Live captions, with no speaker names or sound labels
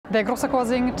Der große Chor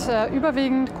singt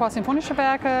überwiegend chorsymphonische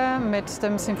Werke mit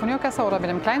dem Sinfonieorchester oder mit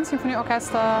dem kleinen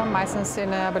Sinfonieorchester, meistens in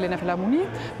der Berliner Philharmonie,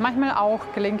 manchmal auch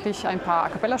gelegentlich ein paar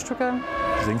A-cappella-Stücke.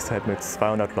 Du singst halt mit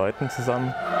 200 Leuten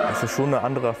zusammen. Das ist schon eine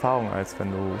andere Erfahrung, als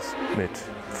wenn du es mit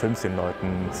 15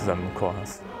 Leuten zusammen im Chor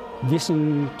hast. Wir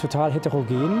sind total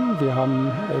heterogen. Wir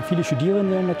haben viele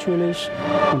Studierende natürlich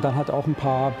und dann halt auch ein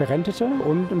paar Berentete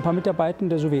und ein paar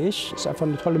Mitarbeitende, so wie ich. Das ist einfach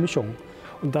eine tolle Mischung.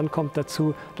 Und dann kommt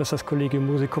dazu, dass das Collegium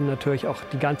Musicum natürlich auch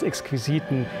die ganz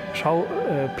exquisiten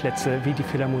Schauplätze wie die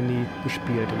Philharmonie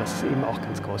bespielt. Und das ist eben auch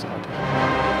ganz großartig.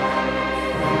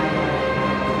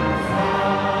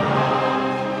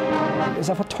 Es ist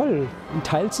einfach toll, ein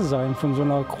Teil zu sein von so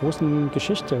einer großen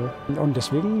Geschichte. Und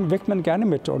deswegen wirkt man gerne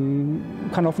mit und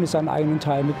kann hoffentlich seinen eigenen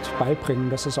Teil mit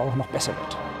beibringen, dass es auch noch besser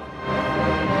wird.